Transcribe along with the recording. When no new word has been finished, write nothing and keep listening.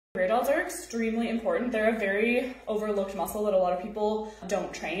Rear delts are extremely important. They're a very overlooked muscle that a lot of people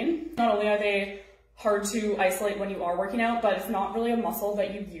don't train. Not only are they hard to isolate when you are working out, but it's not really a muscle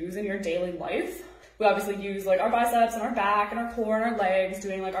that you use in your daily life. We obviously use like our biceps and our back and our core and our legs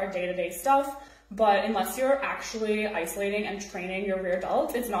doing like our day-to-day stuff, but unless you're actually isolating and training your rear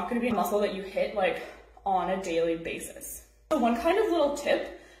delts, it's not going to be a muscle that you hit like on a daily basis. So one kind of little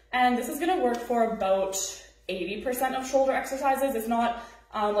tip, and this is going to work for about 80% of shoulder exercises. It's not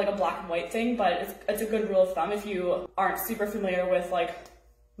like a black and white thing, but it's a good rule of thumb if you aren't super familiar with like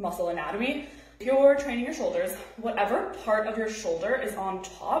muscle anatomy. If you're training your shoulders, whatever part of your shoulder is on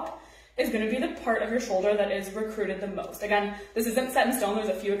top is going to be the part of your shoulder that is recruited the most. Again, this isn't set in stone, there's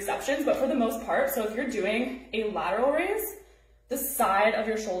a few exceptions, but for the most part, so if you're doing a lateral raise, the side of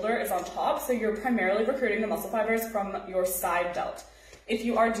your shoulder is on top, so you're primarily recruiting the muscle fibers from your side delt. If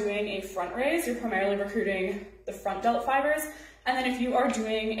you are doing a front raise, you're primarily recruiting the front delt fibers, and then if you are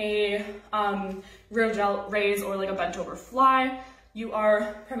doing a rear delt raise or like a bent over fly, you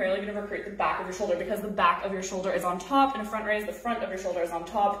are primarily going to recruit the back of your shoulder because the back of your shoulder is on top. In a front raise, the front of your shoulder is on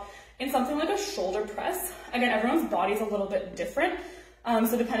top. In something like a shoulder press, again, everyone's body is a little bit different.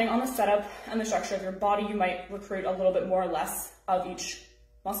 So depending on the setup and the structure of your body, you might recruit a little bit more or less of each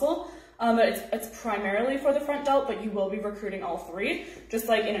muscle. But it's primarily for the front delt, but you will be recruiting all three. Just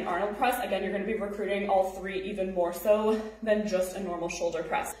like in an Arnold press, again, you're going to be recruiting all three even more so than just a normal shoulder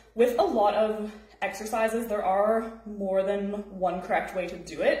press. With a lot of exercises, there are more than one correct way to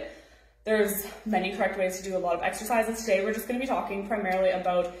do it. There's many correct ways to do a lot of exercises. Today, we're just going to be talking primarily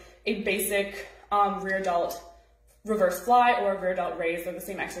about a basic rear delt reverse fly or a rear delt raise. They're the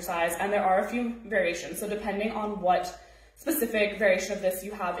same exercise, and there are a few variations. So depending on what specific variation of this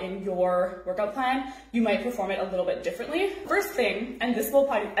you have in your workout plan, you might perform it a little bit differently. First thing, and this will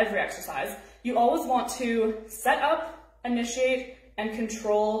apply to every exercise, you always want to set up, initiate, and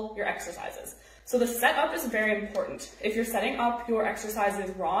control your exercises. So the setup is very important. If you're setting up your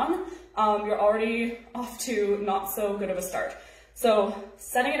exercises wrong, you're already off to not so good of a start. So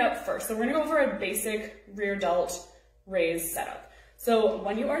setting it up first. So we're gonna go over a basic rear delt raise setup. So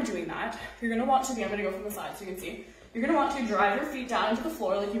when you are doing that, you're gonna want to be, I'm gonna go from the side so you can see, you're gonna want to drive your feet down into the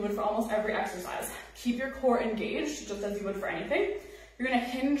floor like you would for almost every exercise. Keep your core engaged, just as you would for anything. You're gonna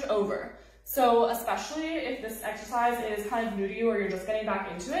hinge over. So especially if this exercise is kind of new to you or you're just getting back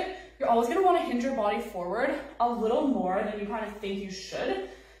into it, you're always gonna wanna hinge your body forward a little more than you kind of think you should,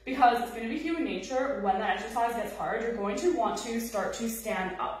 because it's gonna be human nature. When that exercise gets hard, you're going to want to start to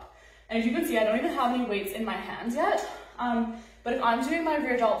stand up. And if you can see, I don't even have any weights in my hands yet, but if I'm doing my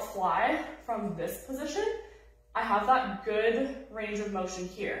rear delt fly from this position, I have that good range of motion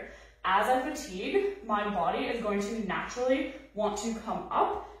here. As I fatigue, my body is going to naturally want to come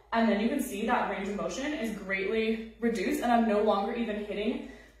up, and then you can see that range of motion is greatly reduced, and I'm no longer even hitting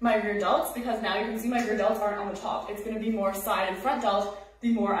my rear delts, because now you can see my rear delts aren't on the top. It's going to be more side and front delt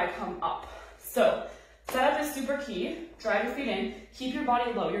the more I come up. So setup is super key. Drive your feet in, keep your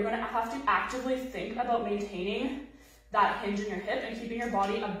body low. You're going to have to actively think about maintaining that hinge in your hip and keeping your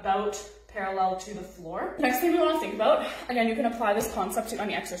body about parallel to the floor. Next thing we want to think about, again, you can apply this concept to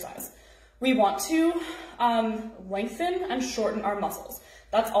any exercise. We want to lengthen and shorten our muscles.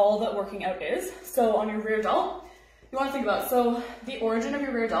 That's all that working out is. So on your rear delt, you want to think about, so the origin of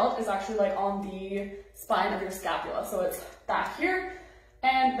your rear delt is actually like on the spine of your scapula. So it's back here,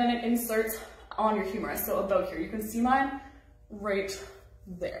 and then it inserts on your humerus, so about here. You can see mine right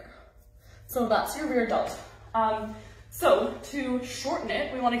there. So that's your rear delt. So to shorten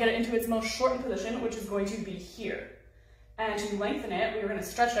it, we want to get it into its most shortened position, which is going to be here. And to lengthen it, we're going to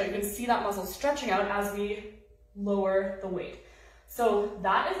stretch it out. You can see that muscle stretching out as we lower the weight. So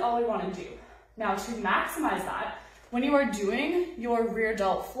that is all we want to do. Now to maximize that, when you are doing your rear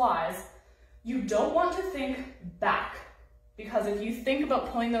delt flies, you don't want to think back, because if you think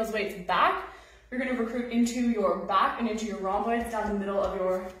about pulling those weights back, you're going to recruit into your back and into your rhomboids down the middle of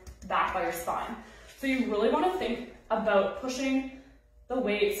your back by your spine. So you really want to think about pushing the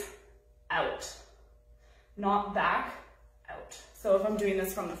weights out, not back, out. So if I'm doing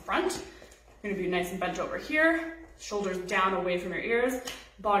this from the front, you're going to be nice and bent over here, shoulders down away from your ears,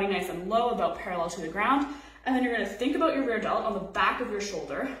 body nice and low, about parallel to the ground. And then you're going to think about your rear delt on the back of your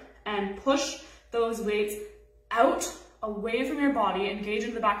shoulder and push those weights out, away from your body, engage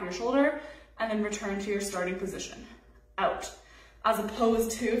into the back of your shoulder, and then return to your starting position, out. As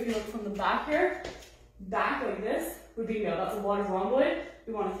opposed to, if you look from the back here, back like this would be no, that's a lot of rhomboid.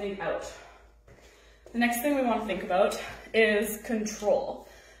 We want to think out. The next thing we want to think about is control.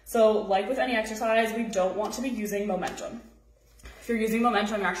 So like with any exercise, we don't want to be using momentum. If you're using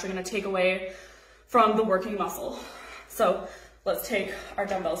momentum, you're actually going to take away from the working muscle. So let's take our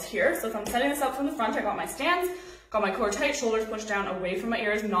dumbbells here. So if I'm setting this up from the front, I got my stance, got my core tight, shoulders pushed down away from my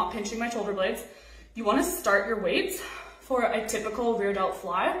ears, not pinching my shoulder blades. You want to start your weights for a typical rear delt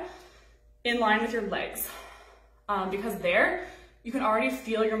fly in line with your legs, because there you can already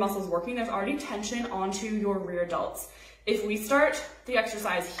feel your muscles working. There's already tension onto your rear delts. If we start the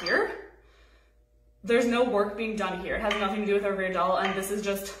exercise here, there's no work being done here. It has nothing to do with our rear delt, and this is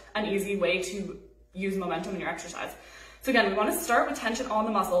just an easy way to use momentum in your exercise. So again, we want to start with tension on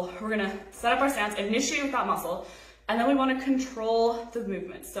the muscle. We're going to set up our stance, initiate with that muscle, and then we want to control the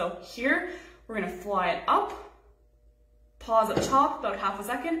movement. So here, we're going to fly it up, pause at the top, about half a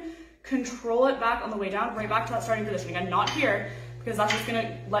second, control it back on the way down, right back to that starting position. Again, not here, because that's just going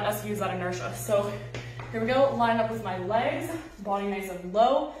to let us use that inertia. So here we go, line up with my legs, body nice and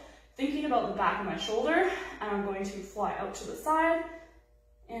low, thinking about the back of my shoulder, and I'm going to fly out to the side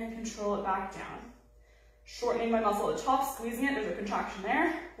and control it back down. Shortening my muscle at the top, squeezing it, there's a contraction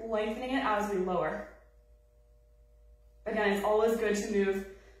there, lengthening it as we lower. Again, it's always good to move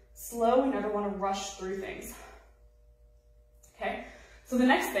slow. We never want to rush through things. Okay, so the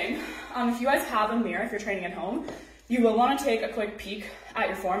next thing, if you guys have a mirror, if you're training at home, you will want to take a quick peek at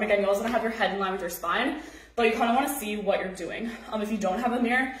your form. Again, you also want to have your head in line with your spine, but you kind of want to see what you're doing. If you don't have a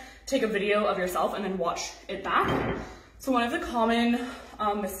mirror, take a video of yourself and then watch it back. So one of the common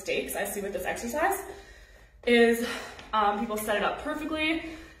mistakes I see with this exercise is people set it up perfectly,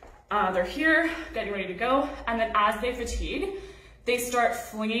 they're here, getting ready to go, and then as they fatigue, they start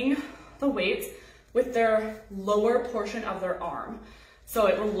flinging the weights with their lower portion of their arm. So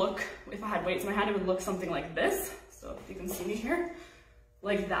it will look, if I had weights in my hand, it would look something like this. So if you can see me here,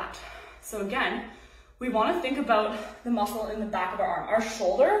 like that. So again, we want to think about the muscle in the back of our arm. Our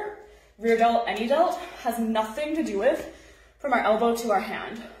shoulder, rear delt, any delt, has nothing to do with from our elbow to our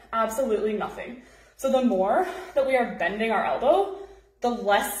hand. Absolutely nothing. So the more that we are bending our elbow, the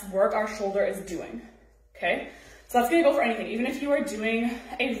less work our shoulder is doing, okay? So that's gonna go for anything. Even if you are doing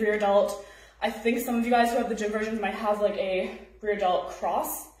a rear delt, I think some of you guys who have the gym versions might have like a rear delt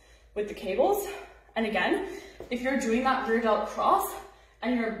cross with the cables. And again, if you're doing that rear delt cross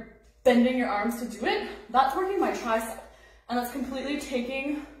and you're bending your arms to do it, that's working my tricep. And that's completely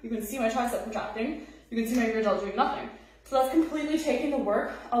taking, you can see my tricep contracting, you can see my rear delt doing nothing. So that's completely taking the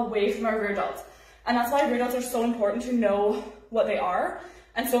work away from our rear delts. And that's why rear delts are so important to know what they are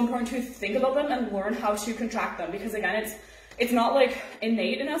and so important to think about them and learn how to contract them. Because again, it's not like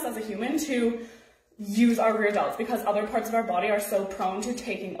innate in us as a human to use our rear delts because other parts of our body are so prone to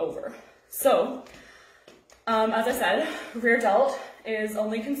taking over. So, as I said, rear delt is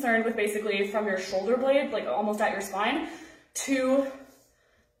only concerned with basically from your shoulder blade, like almost at your spine, to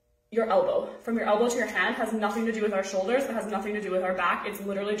your elbow. From your elbow to your hand has nothing to do with our shoulders, it has nothing to do with our back, it's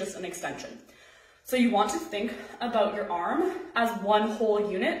literally just an extension. So you want to think about your arm as one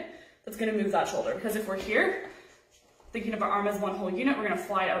whole unit that's going to move that shoulder. Because if we're here, thinking of our arm as one whole unit, we're going to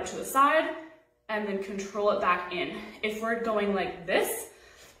fly it out to the side and then control it back in. If we're going like this,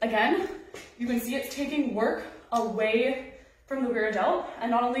 again, you can see it's taking work away from the rear delt.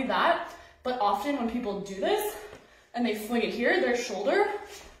 And not only that, but often when people do this and they fling it here, their shoulder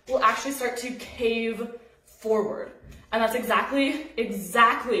will actually start to cave forward. And that's exactly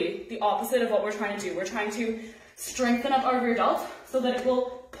the opposite of what we're trying to do. We're trying to strengthen up our rear delt so that it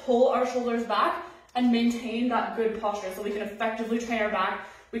will pull our shoulders back and maintain that good posture so we can effectively train our back,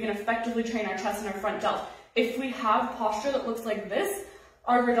 we can effectively train our chest and our front delt. If we have posture that looks like this,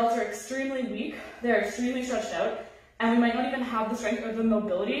 our rear delts are extremely weak, they're extremely stretched out, and we might not even have the strength or the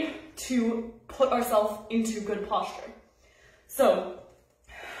mobility to put ourselves into good posture. So,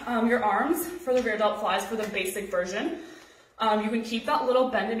 your arms for the rear delt flies for the basic version. You can keep that little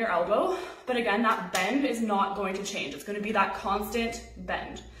bend in your elbow, but again, that bend is not going to change. It's going to be that constant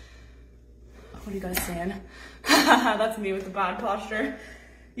bend. What are you guys saying? That's me with the bad posture.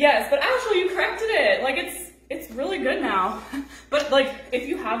 Yes, but actually you corrected it. Like it's really good now. But like if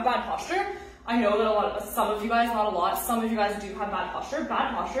you have bad posture, I know that some of you guys, not a lot, some of you guys do have bad posture.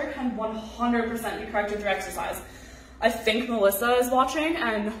 Bad posture can 100% be corrected through exercise. I think Melissa is watching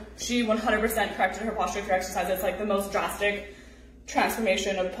and she 100% corrected her posture through exercise. It's like the most drastic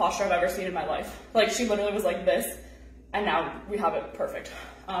transformation of posture I've ever seen in my life. Like she literally was like this and now we have it perfect.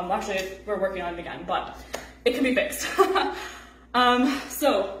 Actually, we're working on it again, but it can be fixed.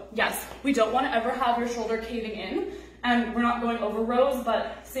 So yes, we don't want to ever have your shoulder caving in, and we're not going over rows,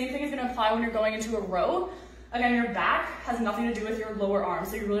 but same thing is going to apply when you're going into a row. Again, your back has nothing to do with your lower arm,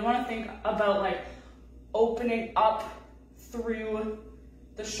 so you really want to think about like opening up through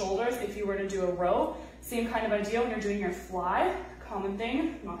the shoulders if you were to do a row. Same kind of idea when you're doing your fly, common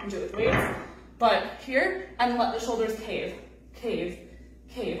thing, I'm not going to do it with weights, but here, and let the shoulders cave. cave,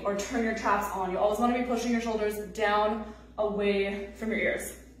 cave, or turn your traps on. You always want to be pushing your shoulders down, away from your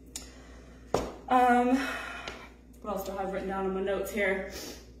ears. What else do I have written down in my notes here?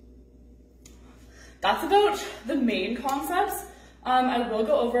 That's about the main concepts. I will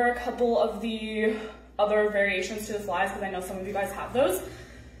go over a couple of the other variations to the flies because I know some of you guys have those.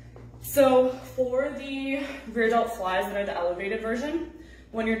 So for the rear delt flies that are the elevated version,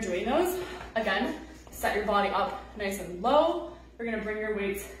 when you're doing those, again, set your body up nice and low. You're gonna bring your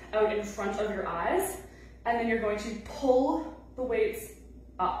weights out in front of your eyes, and then you're going to pull the weights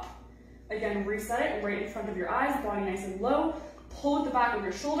up. Again, reset it right in front of your eyes, body nice and low. Pull with the back of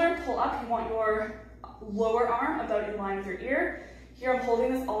your shoulder, pull up. You want your lower arm about in line with your ear. Here I'm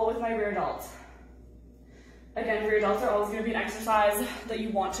holding this all with my rear delts. Again, rear delts are always going to be an exercise that you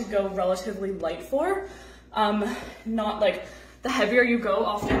want to go relatively light for. Not like the heavier you go,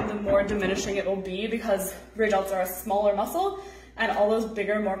 often the more diminishing it will be because rear delts are a smaller muscle and all those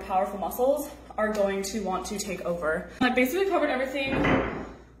bigger, more powerful muscles are going to want to take over. I basically covered everything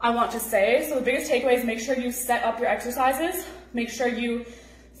I want to say. So the biggest takeaway is make sure you set up your exercises, make sure you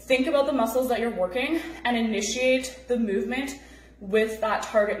think about the muscles that you're working and initiate the movement with that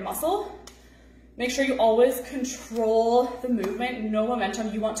target muscle. Make sure you always control the movement, no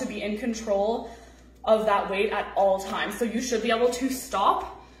momentum. You want to be in control of that weight at all times. So you should be able to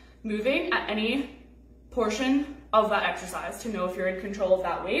stop moving at any portion of that exercise to know if you're in control of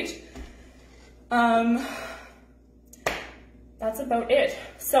that weight. That's about it.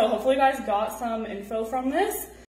 So hopefully you guys got some info from this.